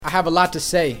have a lot to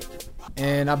say,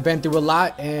 and I've been through a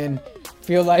lot, and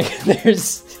feel like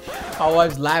there's my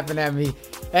wife's laughing at me.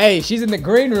 Hey, she's in the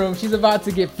green room. She's about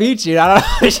to get featured. I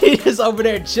don't know. She's just over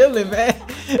there chilling, man.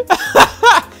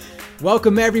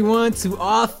 Welcome everyone to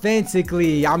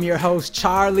Authentically. I'm your host,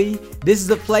 Charlie. This is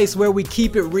a place where we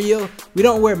keep it real. We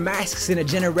don't wear masks in a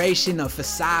generation of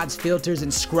facades, filters,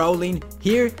 and scrolling.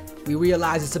 Here, we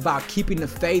realize it's about keeping the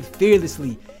faith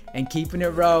fearlessly and keeping it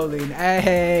rolling.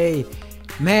 Hey,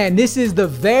 man, this is the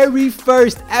very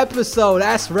first episode.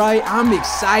 That's right. I'm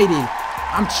excited.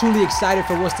 I'm truly excited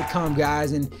for what's to come,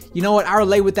 guys. And you know what? I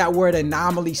relate with that word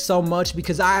anomaly so much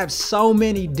because I have so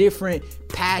many different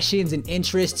passions and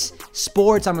interests.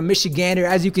 Sports, I'm a Michigander,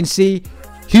 as you can see.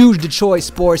 Huge Detroit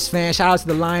sports fan. Shout out to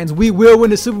the Lions. We will win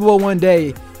the Super Bowl one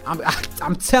day.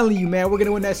 I'm telling you, man, we're going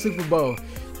to win that Super Bowl.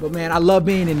 But, man, I love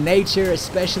being in nature,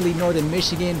 especially Northern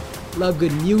Michigan. Love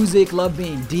good music, love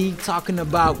being deep, talking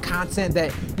about content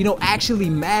that, actually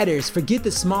matters. Forget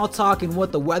the small talk and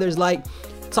what the weather's like.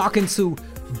 Talking to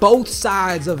both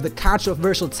sides of the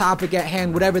controversial topic at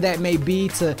hand, whatever that may be,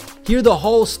 to hear the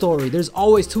whole story. There's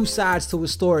always two sides to a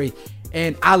story,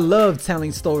 and I love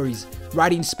telling stories.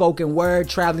 Writing spoken word,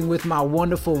 traveling with my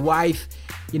wonderful wife.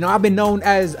 I've been known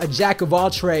as a jack of all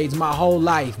trades my whole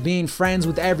life, being friends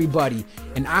with everybody.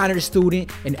 An honor student,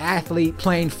 an athlete,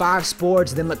 playing 5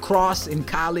 sports, then lacrosse in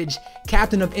college,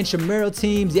 captain of intramural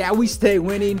teams. Yeah, we stay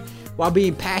winning while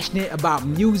being passionate about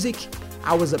music.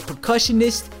 I was a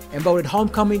percussionist and voted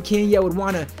homecoming king. Yeah, would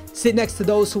want to sit next to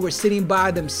those who were sitting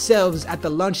by themselves at the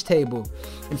lunch table.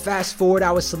 And fast forward,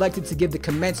 I was selected to give the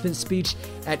commencement speech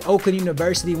at Oakland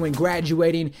University when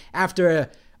graduating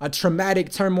after a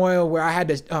traumatic turmoil where I had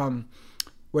to,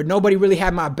 where nobody really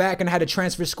had my back and I had to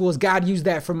transfer schools. God used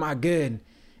that for my good. And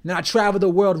then I traveled the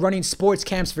world running sports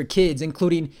camps for kids,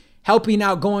 including helping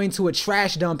out going to a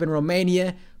trash dump in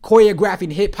Romania,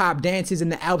 choreographing hip-hop dances in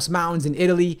the Alps Mountains in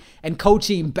Italy, and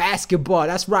coaching basketball.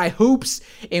 That's right, hoops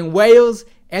in Wales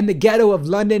and the ghetto of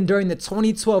London during the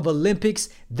 2012 Olympics.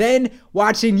 Then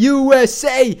watching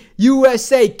USA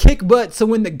kick butt to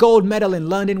win the gold medal in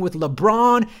London with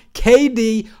LeBron,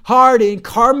 KD, Harden,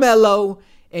 Carmelo,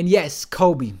 and yes,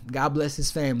 Kobe. God bless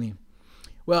his family.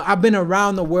 Well, I've been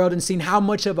around the world and seen how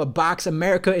much of a box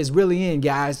America is really in,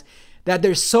 guys. That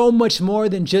there's so much more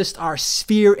than just our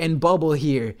sphere and bubble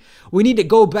here. We need to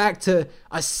go back to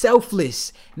a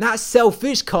selfless, not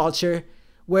selfish culture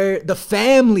where the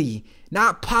family,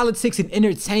 not politics and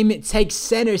entertainment, takes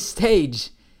center stage.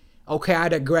 Okay, I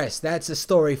digress. That's a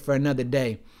story for another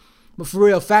day. But for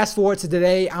real, fast forward to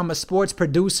today, I'm a sports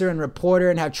producer and reporter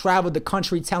and have traveled the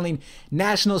country telling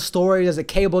national stories as a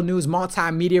cable news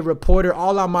multimedia reporter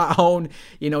all on my own.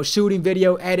 Shooting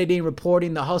video, editing,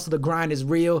 reporting. The hustle, the grind is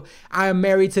real. I am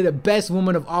married to the best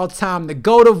woman of all time, the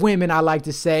GOAT of women, I like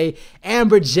to say,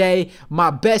 Amber J,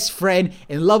 my best friend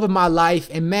and love of my life.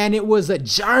 And man, it was a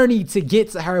journey to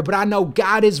get to her, but I know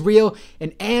God is real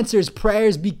and answers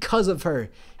prayers because of her.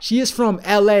 She is from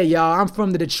LA, y'all. I'm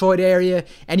from the Detroit area.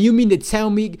 And you mean to tell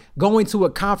me going to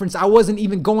a conference I wasn't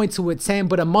even going to attend,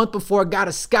 but a month before I got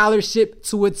a scholarship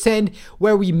to attend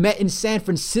where we met in San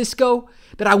Francisco,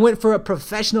 that I went for a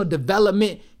professional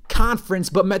development conference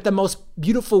but met the most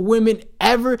beautiful women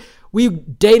ever. We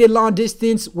dated long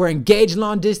distance, were engaged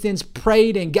long distance,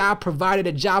 prayed, and God provided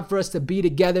a job for us to be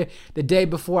together the day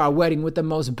before our wedding with the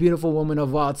most beautiful woman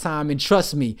of all time. And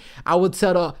trust me, I will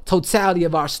tell the totality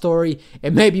of our story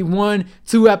in maybe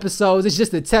 1-2 episodes. It's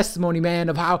just a testimony, man,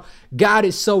 of how God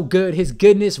is so good. His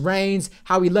goodness reigns,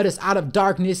 how he led us out of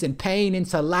darkness and pain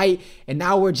into light. And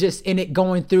now we're just in it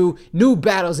going through new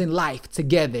battles in life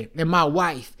together. And my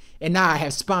wife and I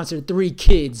have sponsored 3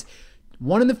 kids.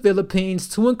 1 in the Philippines,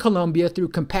 2 in Colombia through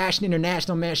Compassion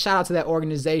International. Man, shout out to that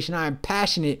organization. I am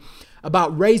passionate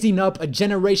about raising up a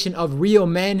generation of real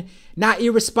men, not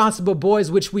irresponsible boys,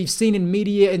 which we've seen in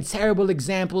media and terrible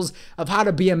examples of how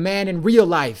to be a man in real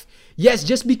life. Yes,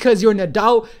 just because you're an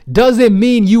adult doesn't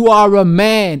mean you are a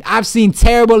man. I've seen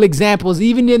terrible examples,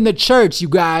 even in the church, you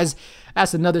guys.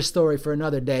 That's another story for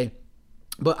another day.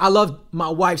 But I love my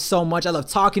wife so much. I love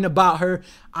talking about her,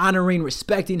 honoring,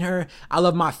 respecting her. I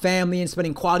love my family and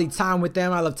spending quality time with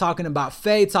them. I love talking about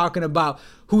faith, talking about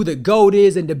who the GOAT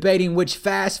is and debating which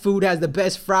fast food has the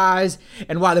best fries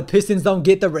and why the Pistons don't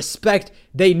get the respect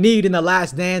they need in The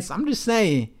Last Dance. I'm just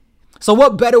saying. So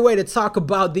what better way to talk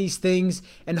about these things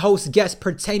and host guests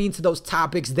pertaining to those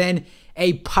topics than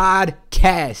a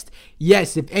podcast?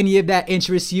 Yes, if any of that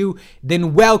interests you,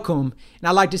 then welcome. And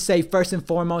I like to say, first and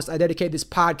foremost, I dedicate this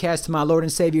podcast to my Lord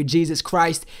and Savior, Jesus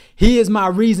Christ. He is my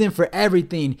reason for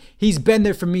everything. He's been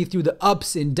there for me through the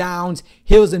ups and downs,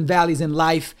 hills and valleys in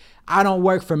life. I don't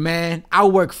work for man. I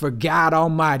work for God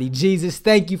Almighty. Jesus,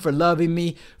 thank you for loving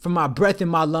me, for my breath in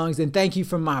my lungs, and thank you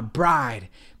for my bride.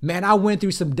 Man, I went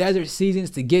through some desert seasons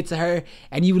to get to her,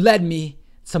 and you led me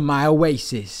to my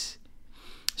oasis.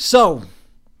 So,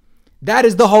 that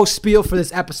is the whole spiel for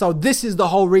this episode. This is the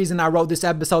whole reason I wrote this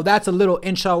episode. That's a little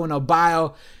intro and a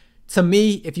bio to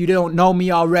me, if you don't know me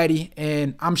already.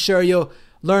 And I'm sure you'll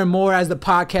learn more as the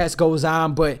podcast goes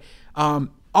on. But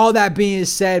all that being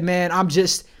said, man, I'm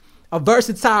just a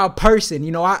versatile person.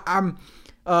 You know, I'm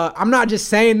not just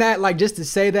saying that like just to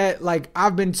say that. Like,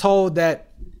 I've been told that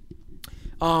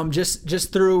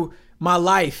just through my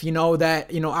life, you know,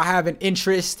 that, you know, I have an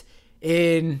interest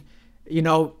in, you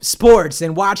know, sports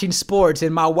and watching sports.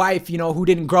 And my wife, you know, who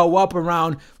didn't grow up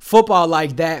around football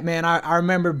like that, man, I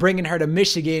remember bringing her to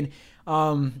Michigan,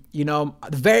 you know,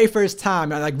 the very first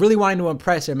time, I like really wanting to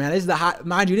impress her, man. This is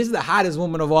this is the hottest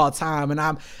woman of all time. And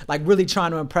I'm like really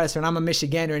trying to impress her. And I'm a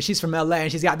Michigander and she's from LA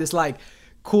and she's got this like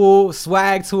cool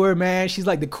swag to her, man. She's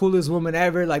like the coolest woman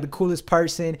ever, like the coolest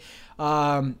person.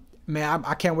 Man,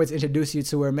 I can't wait to introduce you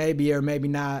to her. Maybe or maybe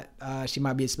not. She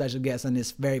might be a special guest on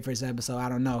this very first episode. I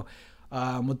don't know.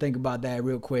 We'll think about that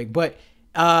real quick. But,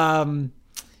 man,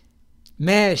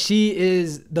 she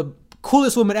is the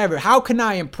coolest woman ever. How can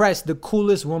I impress the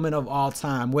coolest woman of all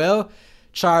time? Well,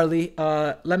 Charlie,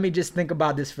 let me just think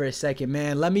about this for a second,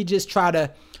 man. Let me just try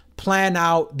to plan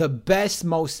out the best,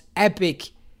 most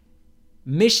epic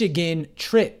Michigan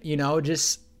trip, you know,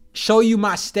 just show you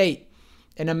my state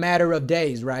in a matter of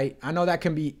days, right? I know that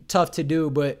can be tough to do,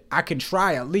 but I can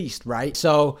try at least, right?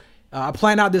 So I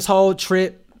planned out this whole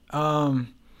trip. I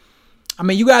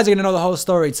mean, you guys are gonna know the whole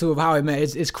story too of how it met.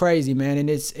 It's crazy, man, and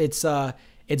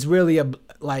it's really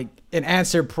like an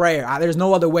answered prayer. There's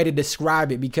no other way to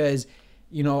describe it because,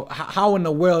 you know, how in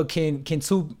the world can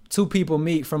two people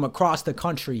meet from across the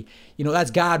country? You know,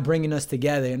 that's God bringing us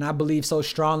together, and I believe so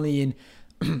strongly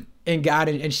in God,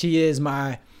 and she is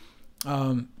my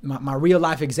real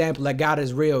life example that God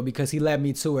is real because He led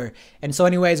me to her. And so,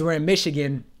 anyways, we're in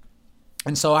Michigan,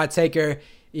 and so I take her,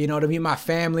 you know, to meet my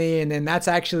family. And then that's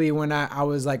actually when I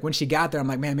was like, when she got there, I'm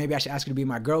like, man, maybe I should ask her to be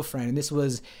my girlfriend. And this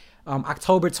was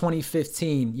October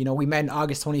 2015. You know, we met in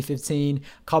August 2015.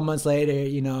 A couple months later,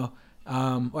 you know,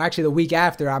 well, actually the week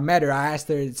after I met her, I asked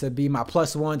her to be my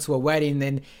 +1 to a wedding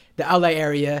in the LA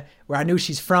area where I knew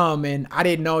she's from. And I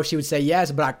didn't know if she would say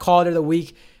yes, but I called her the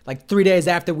week, like 3 days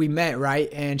after we met, right?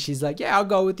 And she's like, yeah, I'll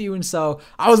go with you. And so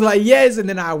I was like, yes. And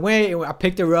then I went and I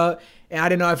picked her up. And I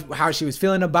didn't know how she was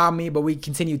feeling about me, but we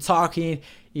continued talking,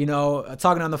 you know,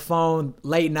 talking on the phone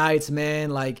late nights,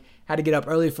 man. Like, had to get up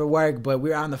early for work, but we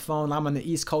were on the phone. I'm on the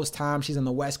East Coast time. She's on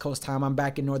the West Coast time. I'm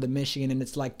back in Northern Michigan, and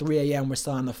it's like 3 a.m. We're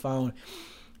still on the phone.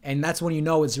 And that's when you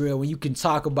know it's real, when you can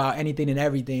talk about anything and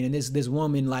everything. And this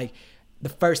woman, like, the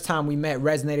first time we met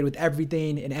resonated with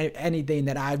everything and anything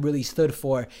that I really stood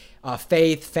for.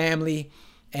 Faith, family,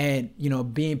 and, you know,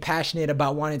 being passionate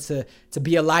about wanting to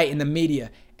be a light in the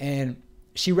media. And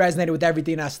she resonated with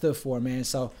everything I stood for, man.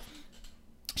 So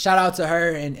shout out to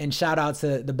her and shout out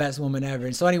to the best woman ever.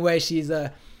 And so anyway, she's you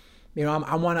know,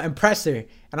 I want to impress her.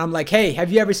 And I'm like, hey,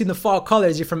 have you ever seen the Fall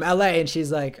Colors? You're from LA. And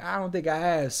she's like, I don't think I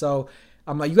have. So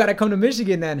I'm like, you got to come to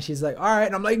Michigan then. And she's like, all right.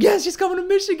 And I'm like, yes, she's coming to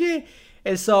Michigan.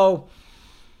 And so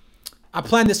I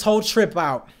planned this whole trip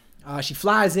out. She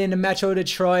flies into Metro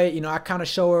Detroit. You know, I kind of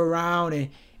show her around and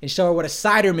show her what a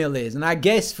cider mill is. And I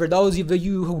guess for those of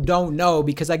you who don't know,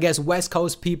 because I guess West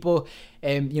Coast people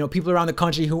and, you know, people around the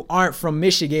country who aren't from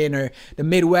Michigan or the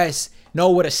Midwest know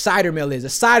what a cider mill is. A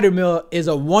cider mill is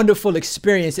a wonderful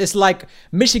experience. It's like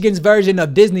Michigan's version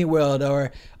of Disney World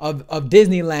or of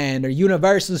Disneyland or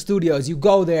Universal Studios. You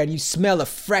go there and you smell a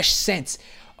fresh scent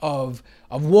of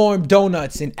warm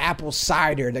donuts and apple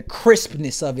cider, the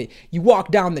crispness of it. You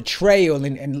walk down the trail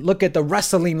and look at the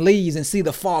rustling leaves and see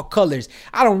the fall colors.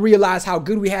 I don't realize how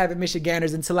good we have it,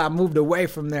 Michiganders, until I moved away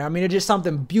from there. I mean, there's just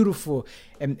something beautiful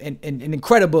and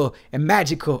incredible and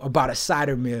magical about a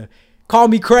cider mill. Call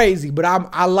me crazy, but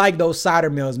I like those cider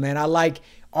mills, man. I like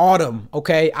autumn,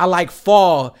 okay? I like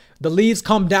fall. The leaves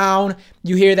come down.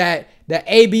 You hear that the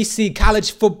ABC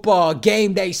college football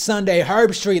game day Sunday,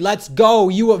 Herb Street. Let's go,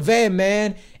 U of M,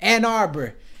 man. Ann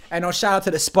Arbor. And shout out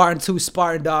to the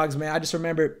Spartan Dogs, man. I just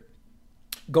remember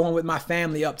going with my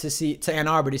family up to Ann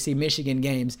Arbor to see Michigan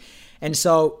games. And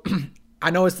so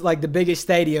I know it's like the biggest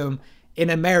stadium in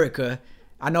America.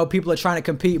 I know people are trying to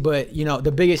compete, but, you know,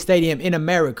 the biggest stadium in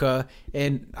America,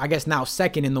 and I guess now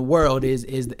second in the world, is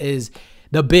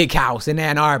the Big House in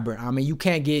Ann Arbor. I mean, you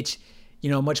can't get,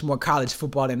 you know, much more college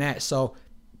football than that. So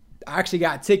I actually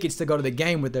got tickets to go to the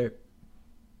game with her.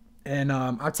 And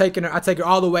I take her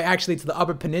all the way actually to the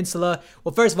Upper Peninsula.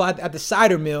 Well, first of all, at the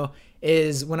cider mill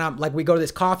is when I'm like, we go to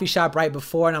this coffee shop right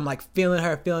before, and I'm like feeling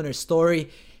her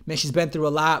story. Man, she's been through a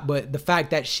lot, but the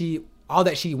fact that all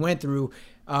that she went through,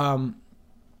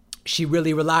 she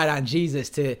really relied on Jesus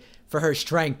for her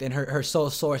strength and her soul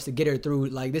source to get her through.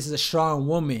 Like, this is a strong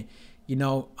woman, you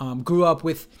know. Grew up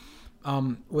with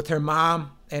her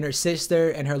mom and her sister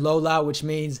and her Lola, which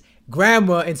means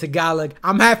grandma in Tagalog.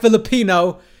 I'm half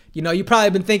Filipino. You know, you probably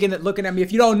been thinking that, looking at me,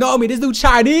 if you don't know me, this dude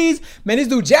Chinese, man, this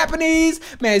dude Japanese,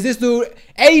 man, is this dude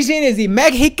Asian? Is he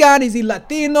Mexican? Is he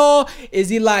Latino? Is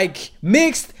he like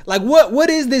mixed? Like, what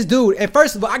is this dude? And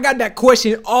first of all, I got that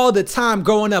question all the time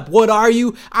growing up. What are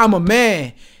you? I'm a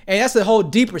man. And that's a whole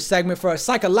deeper segment for a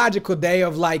psychological day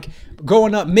of like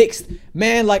growing up mixed.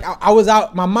 Man, like I was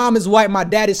out, my mom is white, my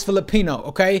dad is Filipino,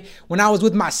 okay? When I was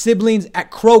with my siblings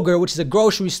at Kroger, which is a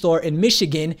grocery store in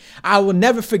Michigan, I will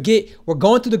never forget, we're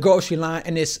going through the grocery line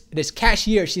and this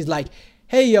cashier, she's like,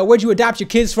 hey, yo, where'd you adopt your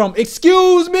kids from?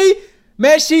 Excuse me?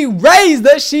 Man, she raised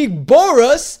us, she bore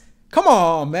us. Come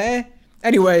on, man.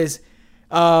 Anyways,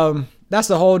 that's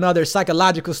a whole nother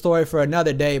psychological story for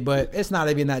another day, but it's not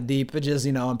even that deep. It just,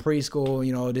 you know, in preschool,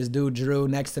 you know, this dude drew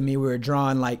next to me. We were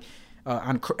drawing like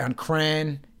on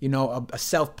crayon, you know, a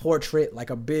self-portrait, like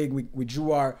a big, we drew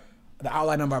the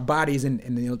outline of our bodies and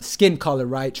you know, the skin color,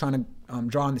 right? Trying to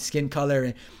draw on the skin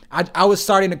color. And I was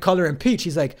starting to color in peach.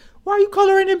 He's like, why are you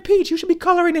coloring in peach? You should be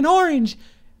coloring in orange.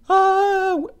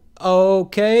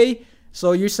 Okay.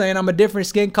 So you're saying I'm a different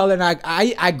skin color, and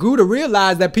I grew to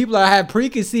realize that people have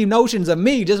preconceived notions of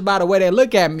me just by the way they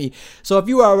look at me. So if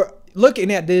you are looking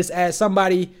at this as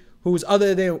somebody who's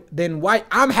other than white,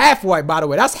 I'm half white, by the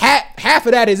way. That's half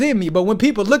of that is in me. But when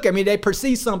people look at me, they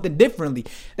perceive something differently.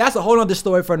 That's a whole other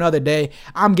story for another day.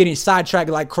 I'm getting sidetracked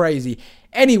like crazy.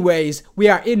 Anyways, we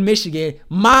are in Michigan,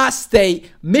 my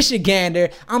state,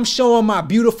 Michigander. I'm showing my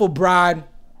beautiful bride.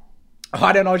 Oh,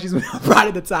 I don't know if she's my bride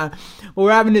at the time. But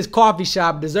we're having this coffee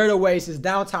shop, Dessert Oasis,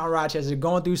 downtown Rochester,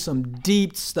 going through some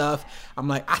deep stuff. I'm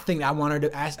like, I think I want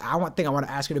to ask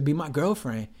her to be my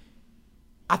girlfriend.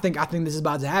 I think this is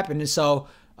about to happen. And so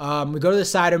we go to the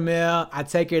cider mill. I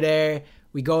take her there.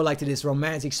 We go like to this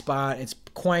romantic spot. It's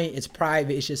quaint. It's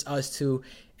private. It's just us two.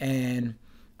 And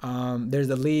there's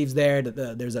the leaves there.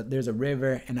 There's a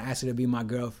river, and I asked her to be my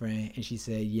girlfriend, and she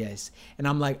said yes. And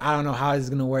I'm like, I don't know how this is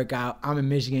gonna work out. I'm in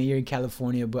Michigan, you're in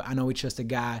California, but I know we trust a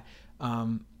guy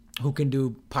who can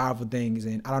do powerful things,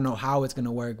 and I don't know how it's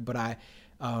gonna work, but I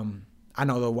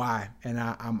know the why, and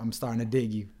I'm starting to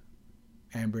dig you,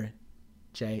 Amber,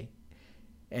 Jay.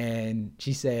 And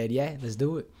she said, yeah, let's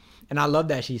do it. And I love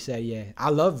that she said, yeah.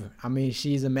 I love her. I mean,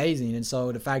 she's amazing. And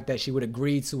so the fact that she would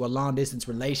agree to a long distance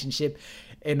relationship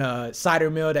in a cider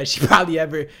mill that she probably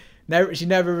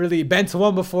never really been to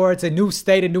one before. It's a new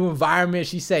state, a new environment.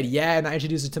 She said, yeah. And I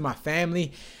introduced her to my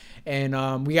family.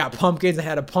 And we got pumpkins. I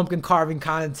had a pumpkin carving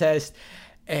contest.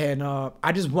 And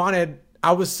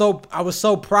I was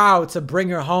so proud to bring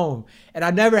her home. And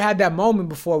I never had that moment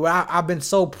before where I've been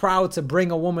so proud to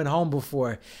bring a woman home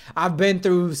before. I've been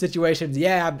through situations.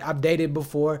 Yeah, I've dated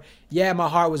before. Yeah, my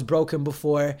heart was broken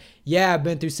before. Yeah, I've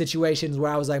been through situations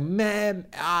where I was like, man,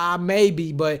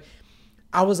 maybe. But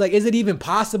I was like, is it even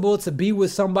possible to be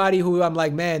with somebody who I'm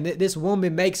like, man, this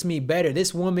woman makes me better.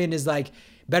 This woman is like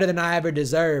better than I ever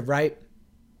deserve, right?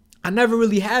 I never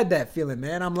really had that feeling,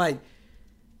 man. I'm like,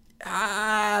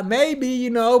 maybe, you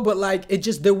know, but like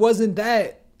there wasn't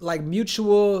that like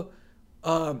mutual,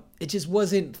 it just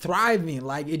wasn't thriving.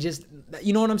 Like it just,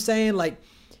 you know what I'm saying? Like,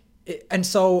 and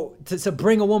so to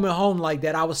bring a woman home like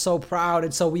that, I was so proud.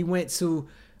 And so we went to,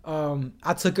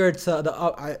 I took her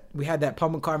to we had that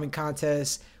pumpkin carving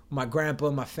contest with my grandpa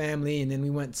and my family. And then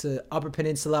we went to Upper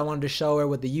Peninsula. I wanted to show her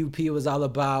what the UP was all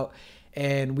about.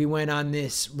 And we went on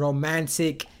this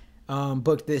romantic,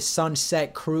 booked this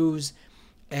sunset cruise.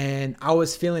 And I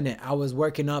was feeling it. I was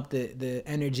working up the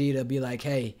energy to be like,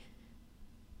 hey,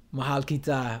 mahal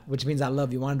kita, which means I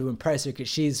love you. I wanted to impress her because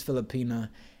she's Filipina.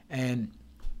 And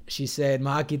she said,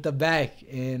 mahal kita back.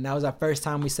 And that was our first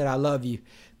time we said, I love you.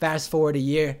 Fast forward a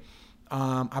year.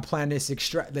 I planned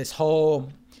this whole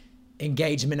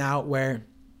engagement out where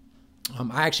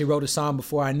I actually wrote a song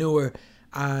before I knew her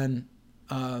on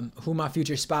who my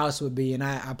future spouse would be. And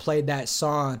I played that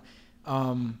song,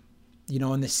 you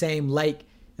know, in the same lake,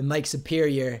 in Lake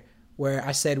Superior, where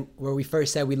we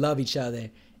first said we love each other.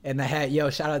 And I had,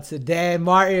 shout out to Dan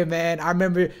Martin, man. I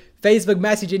remember Facebook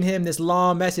messaging him this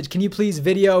long message. Can you please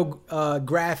video,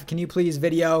 can you please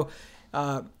video,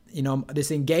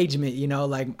 this engagement,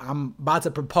 like I'm about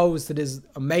to propose to this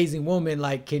amazing woman.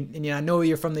 Like, I know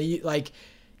you're from the,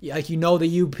 like, you know,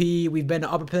 the UP, we've been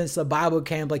to Upper Peninsula Bible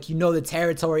Camp, like, you know, the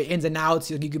territory ins and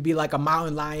outs. You could be like a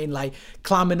mountain lion, like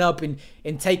climbing up and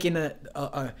taking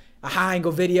a high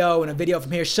angle video and a video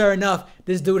from here. Sure enough,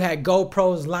 this dude had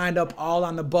GoPros lined up all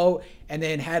on the boat, and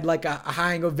then had like a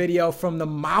high angle video from the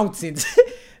mountains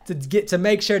to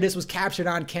make sure this was captured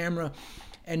on camera.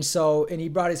 And he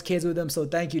brought his kids with him. So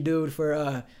thank you, dude,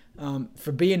 for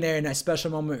being there in that special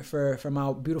moment for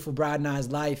my beautiful bride and I's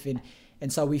life.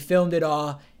 And so we filmed it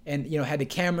all, and, you know, had the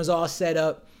cameras all set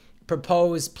up,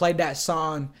 proposed, played that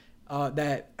song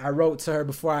that I wrote to her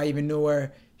before I even knew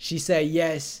her. She said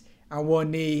yes on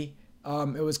one knee.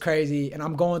 It was crazy, and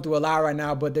I'm going through a lot right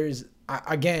now, but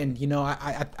I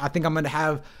think I'm going to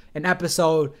have an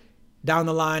episode down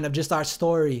the line of just our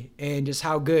story and just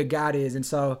how good God is. And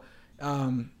so,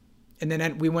 and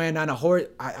then we went on a horse.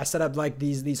 I set up like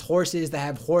these horses that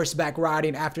have horseback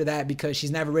riding after that, because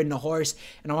she's never ridden a horse,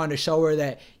 and I wanted to show her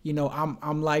that, you know,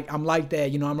 I'm like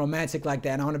that, you know, I'm romantic like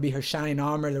that, and I want to be her shining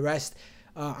armor. The rest,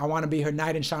 I want to be her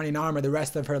knight in shining armor the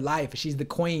rest of her life. She's the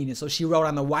queen. And so she rode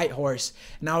on the white horse,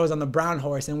 and I was on the brown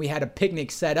horse, and we had a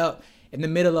picnic set up in the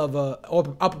middle of a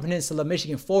Upper Peninsula,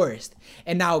 Michigan forest.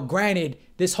 And now, granted,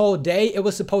 this whole day, it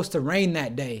was supposed to rain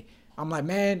that day. I'm like,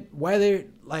 man, weather,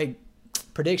 like,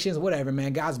 predictions, whatever,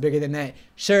 man. God's bigger than that.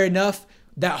 Sure enough,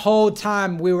 that whole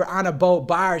time we were on a boat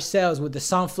by ourselves with the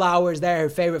sunflowers there, her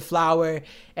favorite flower,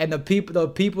 and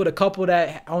the couple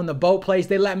that own the boat place,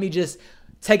 they let me just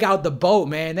take out the boat,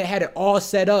 man. They had it all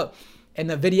set up. And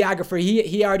the videographer,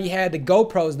 he already had the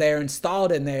GoPros there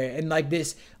installed in there. And like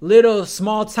this little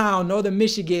small town, Northern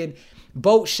Michigan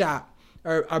boat shop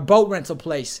or boat rental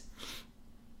place.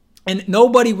 And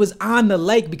nobody was on the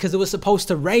lake because it was supposed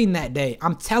to rain that day.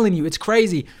 I'm telling you, it's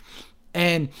crazy.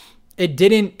 And it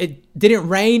didn't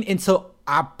rain until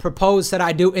I proposed that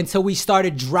I do, until we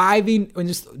started driving,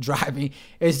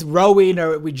 it's rowing,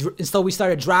 until we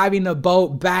started driving the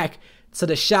boat back to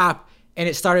the shop, and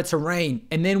it started to rain.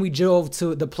 And then we drove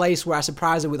to the place where I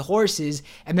surprised her with horses,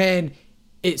 and then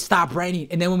it stopped raining.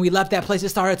 And then when we left that place, it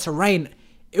started to rain.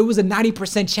 It was a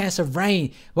 90% chance of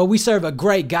rain, but we serve a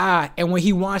great God, and when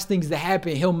he wants things to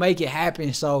happen, he'll make it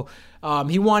happen. So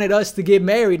he wanted us to get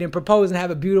married and propose and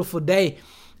have a beautiful day.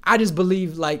 I just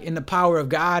believe like in the power of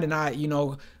God,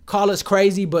 and call us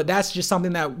crazy, but that's just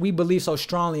something that we believe so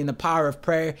strongly in, the power of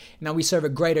prayer, and that we serve a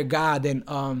greater God than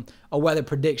a weather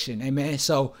prediction. Amen.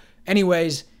 So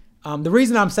anyways, the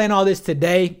reason I'm saying all this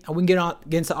today, and we can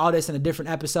get into all this in a different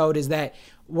episode, is that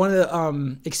one of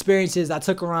the experiences I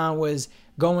took around was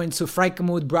going to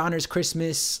Frankenmuth Browner's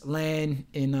Christmas land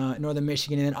in Northern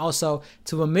Michigan, and then also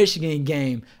to a Michigan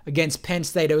game against Penn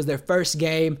State. It was their first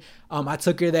game. I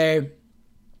took her there,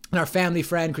 and our family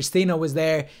friend Christina was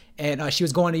there, and she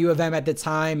was going to U of M at the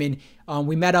time, and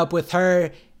we met up with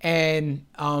her, and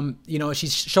she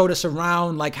showed us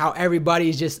around, like how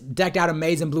everybody's just decked out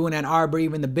amazing blue in Ann Arbor,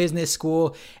 even the business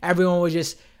school. Everyone was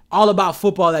just all about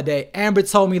football that day. Amber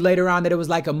told me later on that it was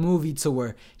like a movie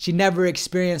tour. She never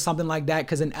experienced something like that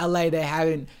because in LA they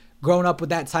haven't grown up with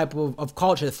that type of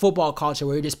culture, the football culture,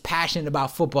 where you're just passionate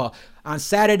about football. On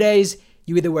Saturdays,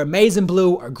 you either wear maize and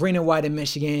blue or green and white in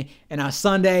Michigan. And on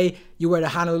Sunday, you wear the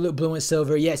Honolulu blue and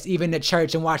silver. Yes, even to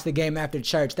church and watch the game after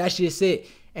church. That's just it.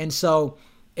 And so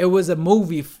it was a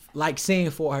movie like scene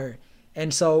for her.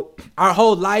 And so our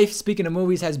whole life, speaking of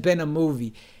movies, has been a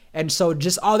movie. And so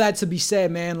just all that to be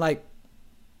said, man, like,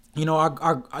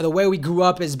 our the way we grew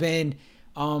up has been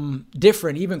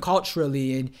different, even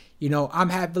culturally. And, I'm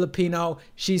half Filipino,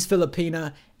 she's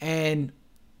Filipina, and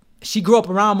she grew up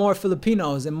around more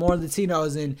Filipinos and more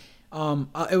Latinos. And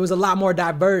it was a lot more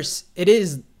diverse. It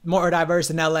is more diverse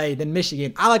in LA than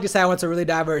Michigan. I like to say I went to a really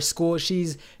diverse school.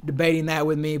 She's debating that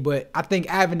with me, but I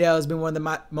think Avondale has been one of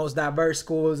the most diverse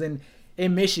schools in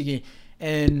Michigan.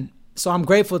 And so I'm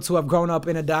grateful to have grown up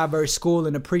in a diverse school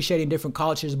and appreciating different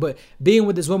cultures. But being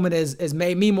with this woman has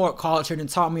made me more cultured and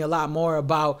taught me a lot more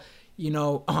about,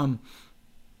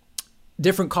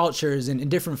 different cultures and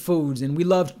different foods. And we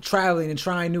love traveling and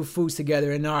trying new foods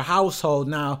together. And our household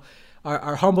now,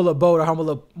 our humble abode, our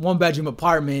humble one-bedroom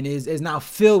apartment is now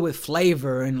filled with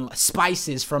flavor and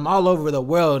spices from all over the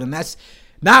world. And that's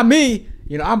not me.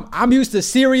 I'm used to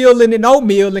cereal and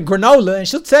oatmeal and granola, and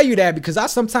she'll tell you that because I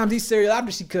sometimes eat cereal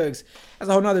after she cooks. That's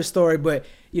a whole nother story. But,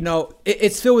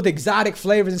 it's filled with exotic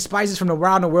flavors and spices from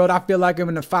around the world. I feel like I'm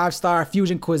in a 5-star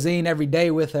fusion cuisine every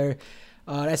day with her.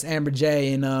 That's Amber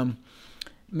J. And,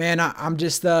 man, I'm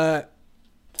just, and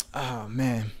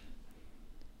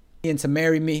to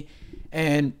marry me.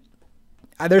 And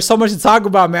there's so much to talk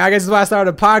about, man. I guess that's why I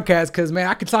started a podcast, because, man,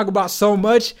 I could talk about so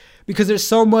much because there's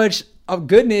so much of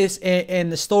goodness in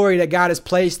the story that God has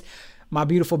placed my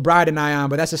beautiful bride and I on,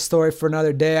 but that's a story for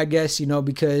another day, I guess, you know,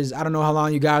 because I don't know how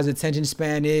long you guys' attention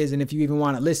span is and if you even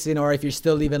want to listen or if you're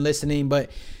still even listening. But,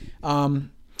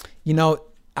 you know,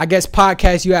 I guess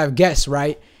podcasts, you have guests,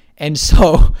 right? And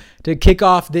so to kick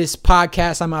off this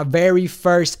podcast on my very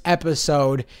first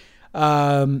episode,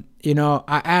 you know,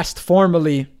 I asked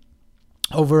formally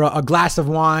over a glass of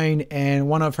wine and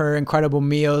one of her incredible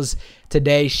meals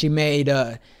today. She made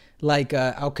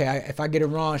okay, if I get it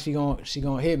wrong, she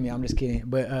gonna hit me. I'm just kidding.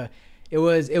 But it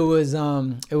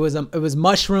was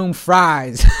mushroom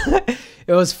fries.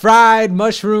 It was fried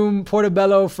mushroom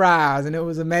portobello fries, and it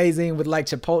was amazing with like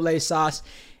chipotle sauce.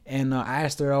 And I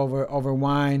asked her over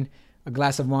wine, a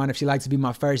glass of wine, if she'd like to be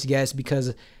my first guest,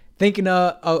 because thinking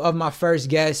of my first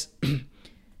guest,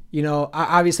 you know,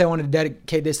 I want to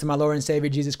dedicate this to my Lord and Savior,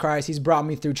 Jesus Christ. He's brought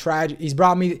me through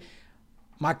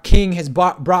my King has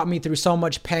brought me through so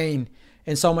much pain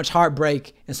and so much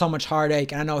heartbreak and so much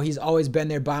heartache. And I know he's always been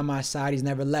there by my side. He's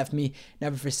never left me,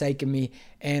 never forsaken me.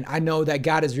 And I know that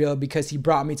God is real because he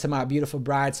brought me to my beautiful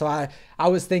bride. So I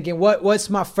was thinking,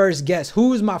 what's my first guest?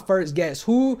 Who's my first guest?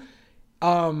 Who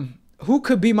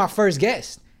could be my first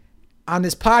guest on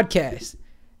this podcast?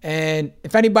 And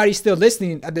if anybody's still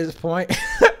listening at this point,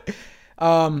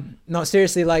 no,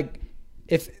 seriously, like,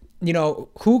 if, you know,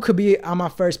 who could be on my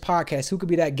first podcast? Who could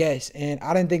be that guest? And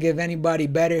I didn't think of anybody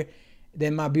better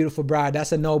than my beautiful bride.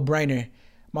 That's a no-brainer.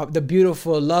 The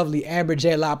beautiful, lovely Amber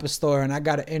J. LaPastora, and I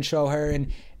got to intro her. And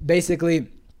basically,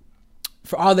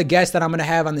 for all the guests that I'm going to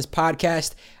have on this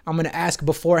podcast, I'm going to ask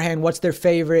beforehand what's their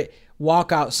favorite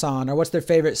walkout song, or what's their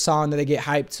favorite song that they get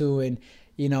hyped to, and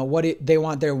you know what they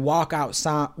want their walkout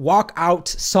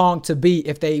song to be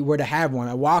if they were to have one.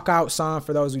 A walkout song,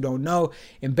 for those who don't know,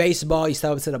 in baseball, you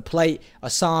step up to the plate, a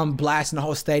song blasting the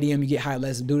whole stadium, you get hyped.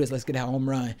 Let's do this. Let's get a home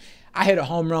run. I hit a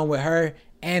home run with her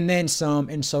and then some,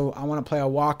 and so I want to play a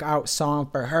walkout song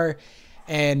for her.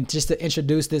 And just to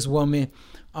introduce this woman,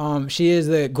 she is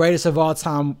the greatest of all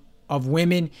time of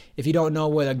women. If you don't know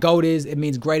what a GOAT is, it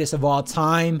means greatest of all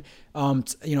time.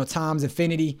 You know, times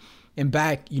infinity and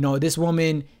back. You know, this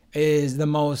woman is the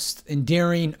most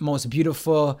endearing, most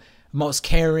beautiful, most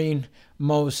caring,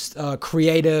 most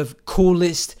creative,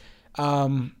 coolest, you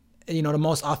know, the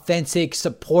most authentic,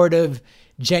 supportive,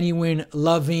 genuine,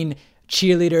 loving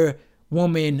cheerleader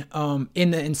woman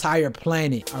in the entire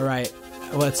planet. All right.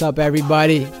 What's up,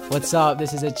 everybody? What's up?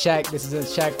 This is a check. This is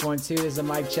a check 1 2. This is a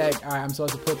mic check. All right, I'm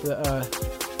supposed to put the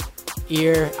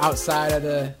ear outside of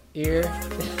the ear.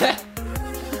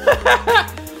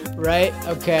 Right?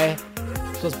 Okay.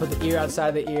 I'm supposed to put the ear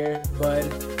outside the ear, bud.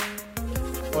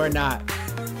 Or not.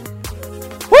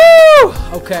 Woo!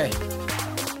 Okay.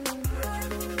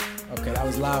 Okay, that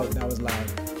was loud. That was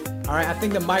loud. All right, I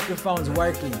think the microphone's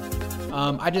working.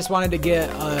 I just wanted to get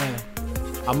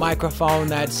a microphone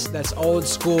that's old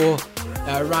school.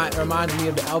 Reminds me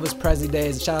of the Elvis Presley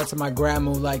days. Shout out to my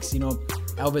grandma who likes, you know,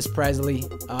 Elvis Presley.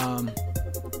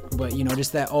 But, you know,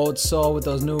 just that old soul with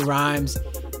those new rhymes.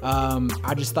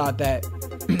 I just thought that,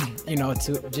 you know,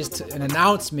 an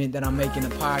announcement that I'm making a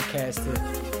podcast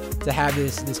to have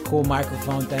this cool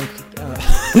microphone.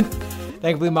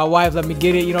 Thankfully, my wife let me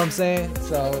get it. You know what I'm saying?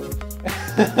 So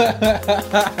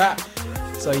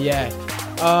yeah.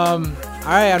 All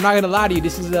right. I'm not gonna lie to you.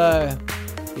 This is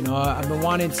you know, I've been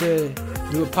wanting to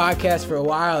do a podcast for a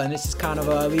while, and this is kind of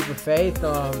a leap of faith.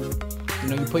 You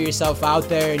know, you put yourself out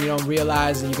there, and you don't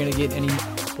realize that you're gonna get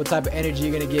what type of energy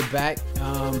you're gonna get back.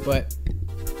 But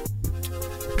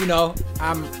you know,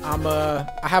 I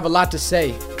have a lot to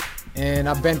say, and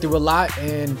I've been through a lot,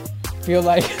 and feel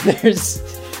like there's.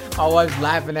 My wife's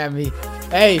laughing at me.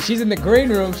 Hey, she's in the green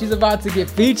room. She's about to get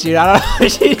featured. I don't know.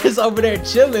 She's just over there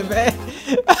chilling, man.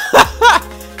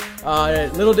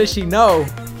 Little did she know.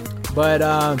 But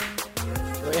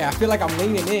yeah, I feel like I'm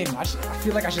leaning in. I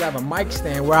feel like I should have a mic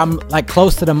stand where I'm like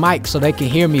close to the mic so they can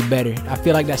hear me better. I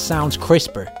feel like that sounds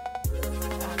crisper.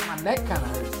 My neck kind of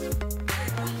hurts.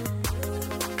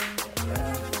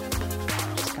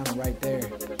 Just kind of right there.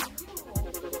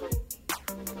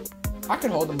 I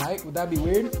can hold the mic. Would that be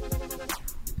weird?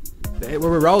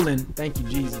 We're rolling. Thank you,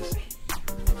 Jesus.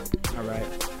 All right.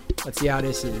 Let's see how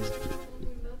this is.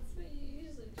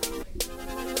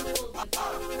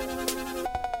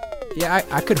 Yeah,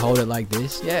 I could hold it like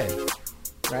this. Yeah.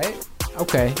 Right?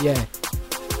 Okay, yeah.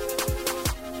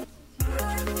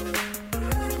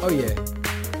 Oh, yeah.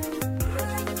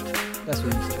 That's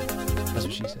what you said. That's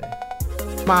what she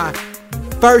said. My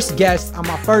first guest on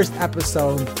my first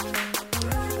episode.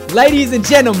 Ladies and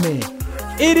gentlemen,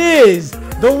 it is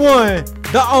the one,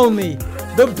 the only,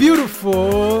 the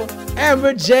beautiful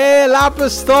Amber J.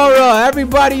 LaPastora.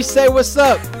 Everybody say what's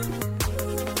up.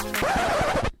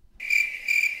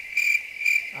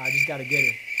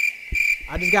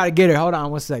 just gotta get her. Hold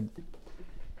on one sec.